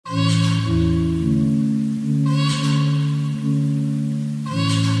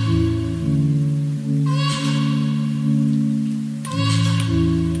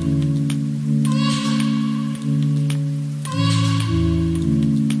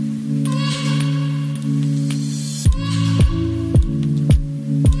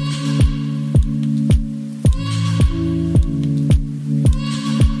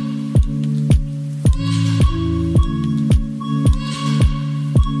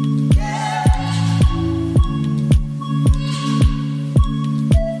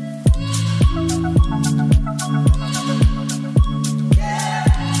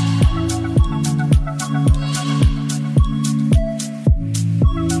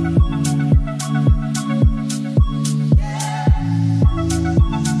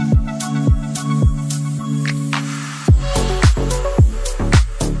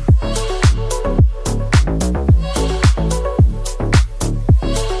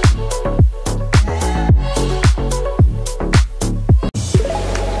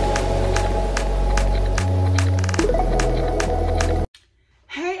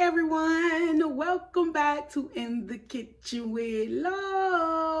to In the Kitchen with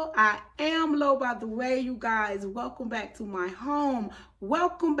Lo. I am Lo, by the way, you guys. Welcome back to my home.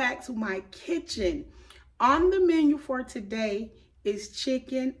 Welcome back to my kitchen. On the menu for today is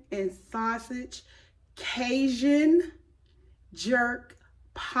chicken and sausage Cajun jerk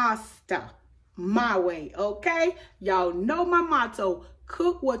pasta. My way, okay? Y'all know my motto: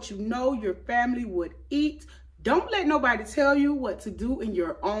 cook what you know your family would eat. Don't let nobody tell you what to do in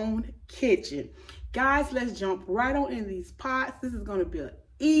your own kitchen. Guys, let's jump right on in these pots. This is going to be an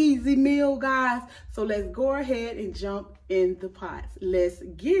easy meal, guys. So let's go ahead and jump in the pots. Let's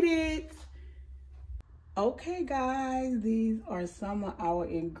get it. Okay, guys, these are some of our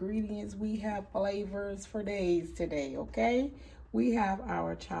ingredients. We have flavors for days today, okay? We have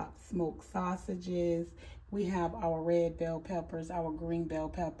our chopped smoked sausages. We have our red bell peppers, our green bell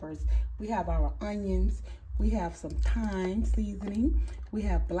peppers. We have our onions. We have some thyme seasoning. We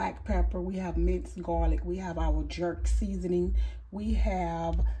have black pepper. We have minced garlic. We have our jerk seasoning. We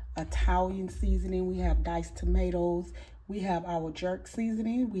have Italian seasoning. We have diced tomatoes. We have our jerk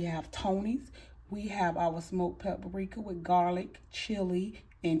seasoning. We have Tony's. We have our smoked paprika with garlic, chili,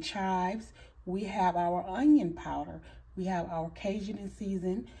 and chives. We have our onion powder. We have our Cajun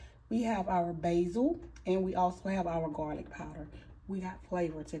seasoning. We have our basil, and we also have our garlic powder. We got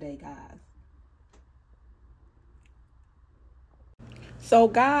flavor today, guys. So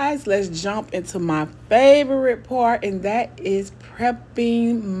guys, let's jump into my favorite part, and that is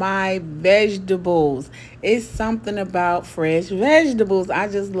prepping my vegetables. It's something about fresh vegetables. I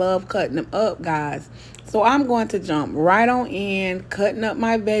just love cutting them up, guys. So I'm going to jump right on in, cutting up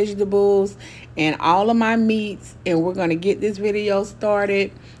my vegetables and all of my meats, and we're going to get this video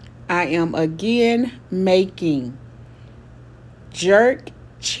started. I am again making jerk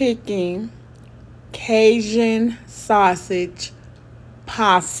chicken Cajun sausage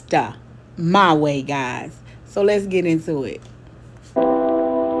pasta my way, guys. So let's get into it.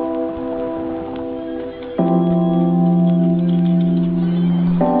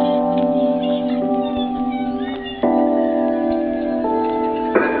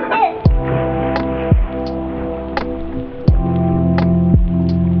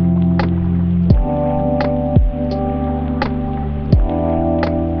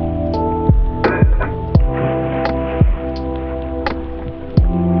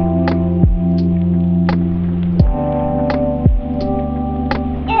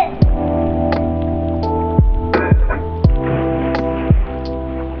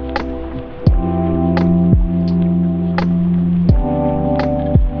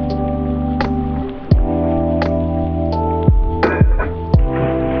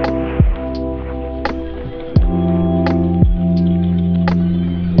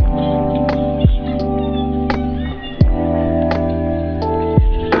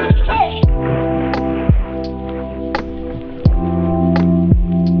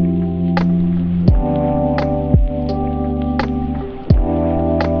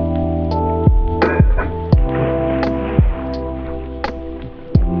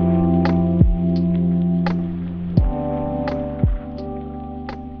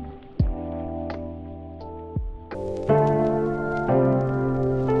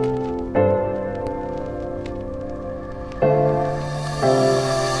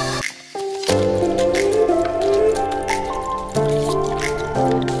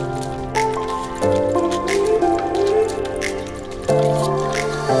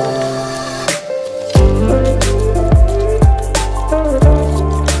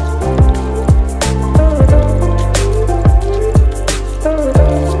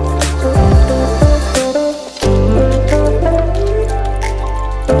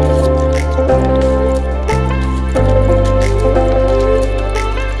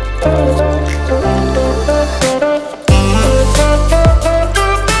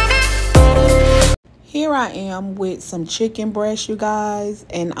 I am with some chicken breast, you guys,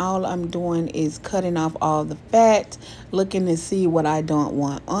 and all I'm doing is cutting off all the fat, looking to see what I don't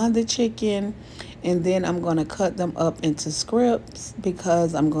want on the chicken, and then I'm going to cut them up into strips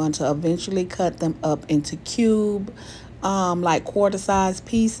because I'm going to eventually cut them up into cube, like quarter size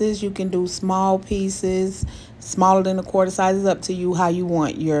pieces. You can do small pieces, smaller than a quarter size. It's up to you how you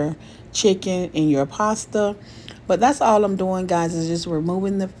want your chicken and your pasta. But that's all I'm doing, guys, is just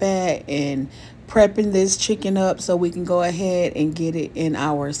removing the fat and prepping this chicken up so we can go ahead and get it in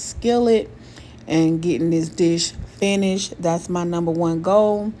our skillet and getting this dish finished. That's my #1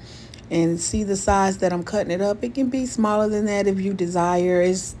 goal. And see the size that I'm cutting it up. It can be smaller than that if you desire.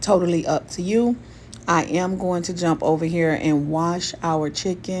 It's totally up to you. I am going to jump over here and wash our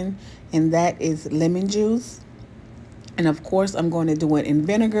chicken, and that is lemon juice. And of course, I'm going to do it in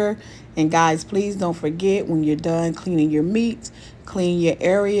vinegar. And guys, please don't forget, when you're done cleaning your meat, clean your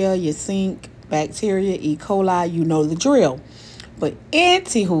area, your sink, bacteria, E. coli, you know the drill. But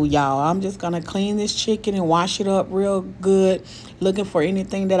anywho, y'all, I'm just going to clean this chicken and wash it up real good, looking for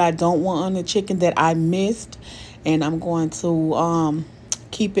anything that I don't want on the chicken that I missed. And I'm going to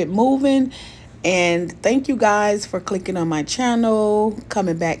keep it moving. And thank you guys for clicking on my channel,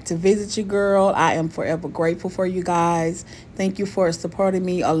 coming back to visit your girl. I am forever grateful for you guys. Thank you for supporting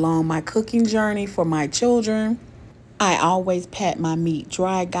me along my cooking journey for my children. I always pat my meat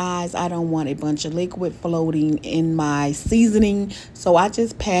dry, guys. I don't want a bunch of liquid floating in my seasoning. So I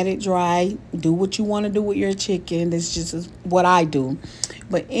just pat it dry. Do what you want to do with your chicken. This just what I do.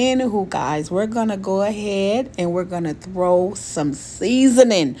 But anywho, guys, we're going to go ahead and we're going to throw some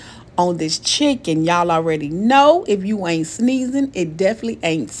seasoning on this chicken. Y'all already know, if you ain't sneezing, it definitely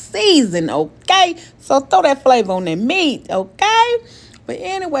ain't seasoned, okay? So throw that flavor on that meat, okay? But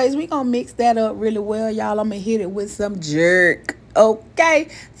anyways, we gonna mix that up really well, y'all. I'm gonna hit it with some jerk, okay?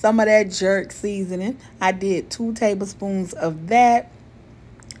 Some of that jerk seasoning. I did 2 tablespoons of that.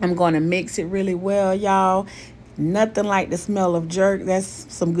 I'm gonna mix it really well, y'all. Nothing like the smell of jerk. That's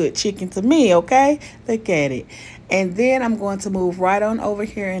some good chicken to me, okay? Look at it. And then I'm going to move right on over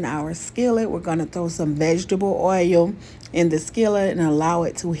here in our skillet. We're going to throw some vegetable oil in the skillet and allow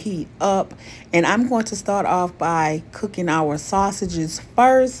it to heat up. And I'm going to start off by cooking our sausages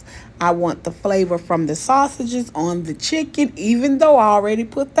first. I want the flavor from the sausages on the chicken, even though I already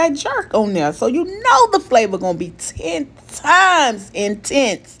put that jerk on there. So you know the flavor going to be 10 times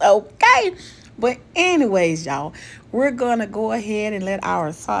intense, okay? But anyways, y'all, we're going to go ahead and let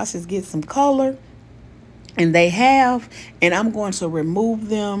our sausages get some color. And they have. And I'm going to remove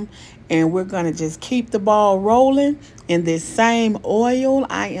them. And we're going to just keep the ball rolling. In this same oil,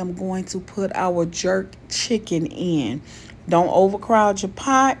 I am going to put our jerk chicken in. Don't overcrowd your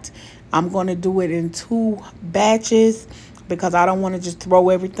pot. I'm going to do it in 2 batches because I don't want to just throw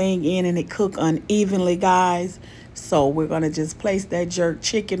everything in and it cook unevenly, guys. So we're going to just place that jerk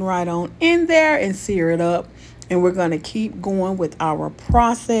chicken right on in there and sear it up. And we're going to keep going with our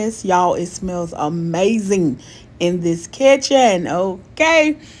process. Y'all, it smells amazing in this kitchen,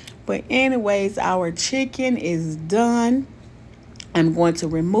 okay? But anyways, our chicken is done. I'm going to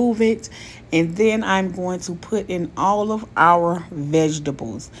remove it. And then I'm going to put in all of our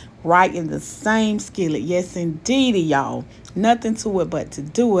vegetables right in the same skillet. Yes, indeed, y'all. Nothing to it but to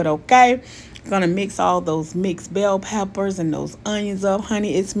do it, okay? Gonna mix all those mixed bell peppers and those onions up.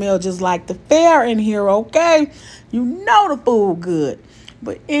 Honey, it smells just like the fair in here, okay? You know the food good.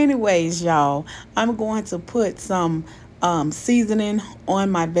 But anyways, y'all, I'm going to put some seasoning on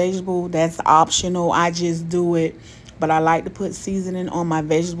my vegetable. That's optional. I just do it. But I like to put seasoning on my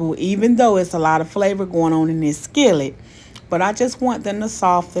vegetable, even though it's a lot of flavor going on in this skillet. But I just want them to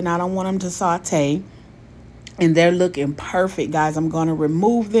soften. I don't want them to saute. And they're looking perfect, guys. I'm going to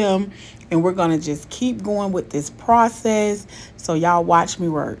remove them. And we're going to just keep going with this process. So y'all watch me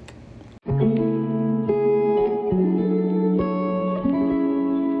work.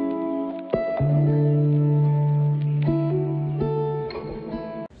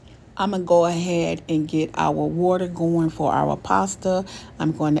 I'm going to go ahead and get our water going for our pasta.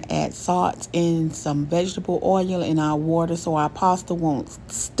 I'm going to add salt and some vegetable oil in our water so our pasta won't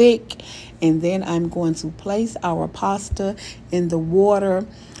stick. And then I'm going to place our pasta in the water.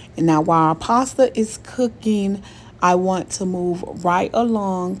 And now while our pasta is cooking, I want to move right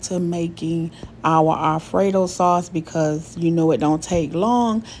along to making our Alfredo sauce because you know it don't take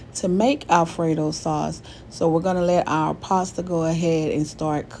long to make Alfredo sauce. So we're going to let our pasta go ahead and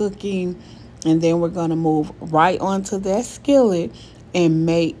start cooking. And then we're going to move right onto that skillet and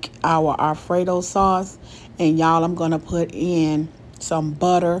make our Alfredo sauce. And y'all, I'm going to put in some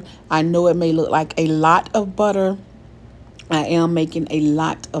butter. I know it may look like a lot of butter. I am making a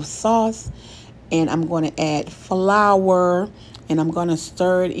lot of sauce. And I'm going to add flour. And I'm going to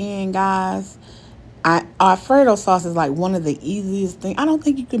stir it in, guys. Alfredo sauce is like one of the easiest things. I don't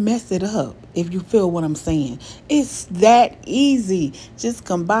think you can mess it up, if you feel what I'm saying. It's that easy. Just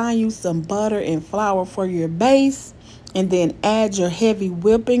combine you some butter and flour for your base. And then add your heavy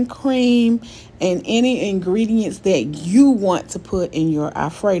whipping cream and any ingredients that you want to put in your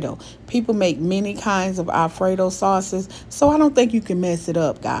Alfredo. People make many kinds of Alfredo sauces, so I don't think you can mess it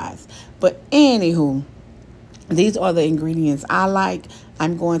up, guys. But anywho, these are the ingredients I like.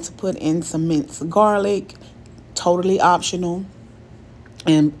 I'm going to put in some minced garlic, totally optional,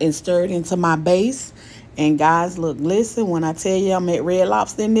 and stir it into my base. And guys, look, listen, when I tell you I'm at Red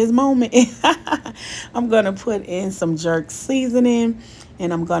Lobster in this moment, I'm going to put in some jerk seasoning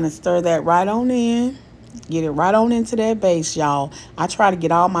and I'm going to stir that right on in. Get it right on into that base, y'all. I try to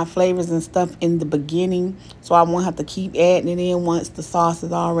get all my flavors and stuff in the beginning so I won't have to keep adding it in once the sauce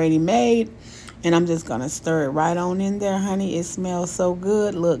is already made. And I'm just going to stir it right on in there, honey. It smells so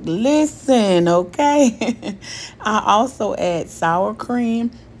good. Look, listen, okay? I also add sour cream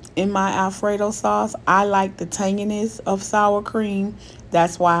in my Alfredo sauce. I like the tanginess of sour cream.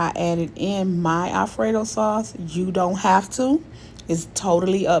 That's why I added in my Alfredo sauce. You don't have to. It's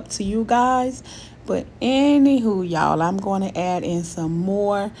totally up to you guys. But anywho, y'all, I'm going to add in some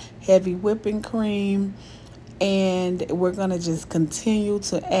more heavy whipping cream. And we're going to just continue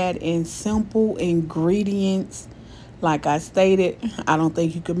to add in simple ingredients. Like I stated, I don't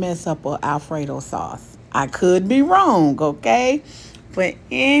think you could mess up an Alfredo sauce. I could be wrong, okay? But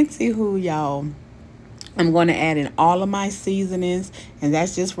anywho, y'all, I'm going to add in all of my seasonings. And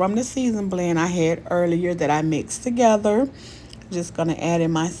that's just from the season blend I had earlier that I mixed together. Just going to add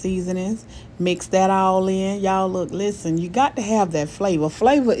in my seasonings. Mix that all in. Y'all, look, listen, you got to have that flavor.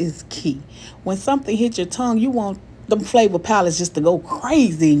 Flavor is key. When something hits your tongue, you want them flavor palettes just to go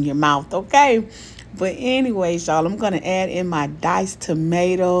crazy in your mouth, okay? But anyways, y'all, I'm going to add in my diced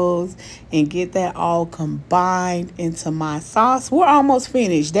tomatoes and get that all combined into my sauce. We're almost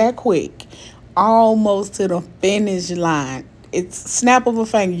finished that quick. Almost to the finish line. It's snap of a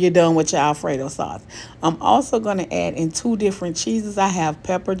finger, you're done with your Alfredo sauce. I'm also going to add in 2 different cheeses. I have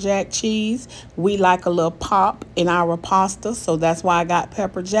pepper jack cheese. We like a little pop in our pasta, so that's why I got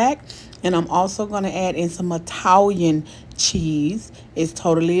pepper jack. And I'm also going to add in some Italian cheese. It's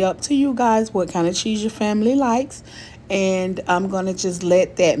totally up to you guys what kind of cheese your family likes. And I'm going to just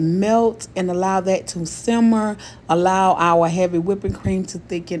let that melt and allow that to simmer. Allow our heavy whipping cream to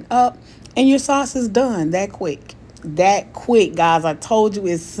thicken up. And your sauce is done that quick. That quick, guys. I told you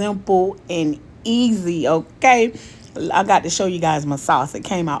it's simple and easy, okay? I got to show you guys my sauce. It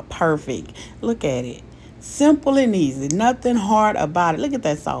came out perfect. Look at it. Simple and easy. Nothing hard about it. Look at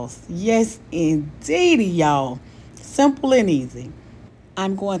that sauce. Yes, indeed, y'all. Simple and easy.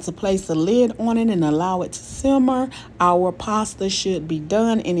 I'm going to place a lid on it and allow it to simmer. Our pasta should be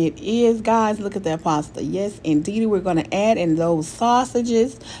done, and it is, guys. Look at that pasta. Yes, indeed. We're going to add in those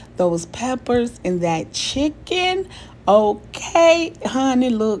sausages, those peppers, and that chicken. Okay, honey,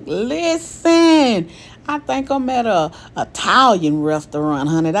 look, listen. I think I'm at a Italian restaurant,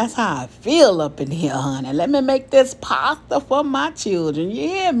 honey. That's how I feel up in here, honey. Let me make this pasta for my children. You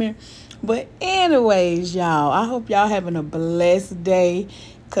hear me? But anyways, y'all, I hope y'all having a blessed day.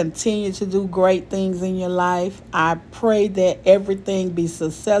 Continue to do great things in your life. I pray that everything be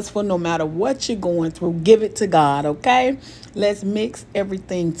successful no matter what you're going through. Give it to God, okay? Let's mix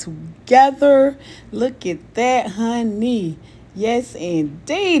everything together. Look at that, honey. Yes,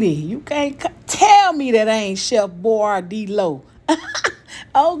 indeedy. You can't tell me that I ain't Chef Boyardee.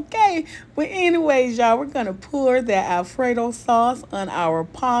 Okay, but anyways, y'all, we're going to pour that Alfredo sauce on our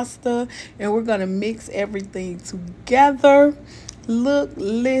pasta, and we're going to mix everything together. Look,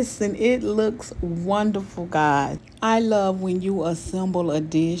 listen, it looks wonderful, guys. I love when you assemble a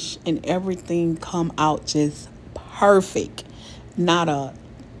dish and everything come out just perfect. Not a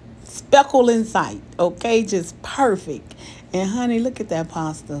speckle in sight, okay? Just perfect. And honey, look at that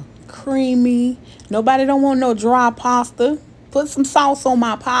pasta. Creamy. Nobody don't want no dry pasta. Put some sauce on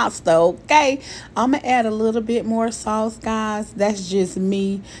my pasta, okay? I'm going to add a little bit more sauce, guys. That's just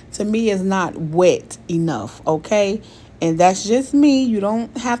me. To me, it's not wet enough, okay? And that's just me. You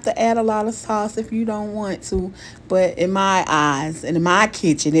don't have to add a lot of sauce if you don't want to. But in my eyes and in my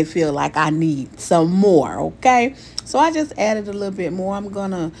kitchen, it feels like I need some more, okay? So I just added a little bit more. I'm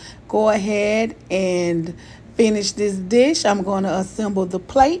going to go ahead and finish this dish. I'm going to assemble the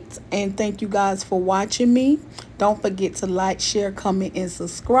plate. And thank you guys for watching me. Don't forget to like, share, comment, and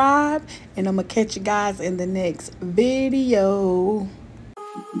subscribe. And I'm going to catch you guys in the next video.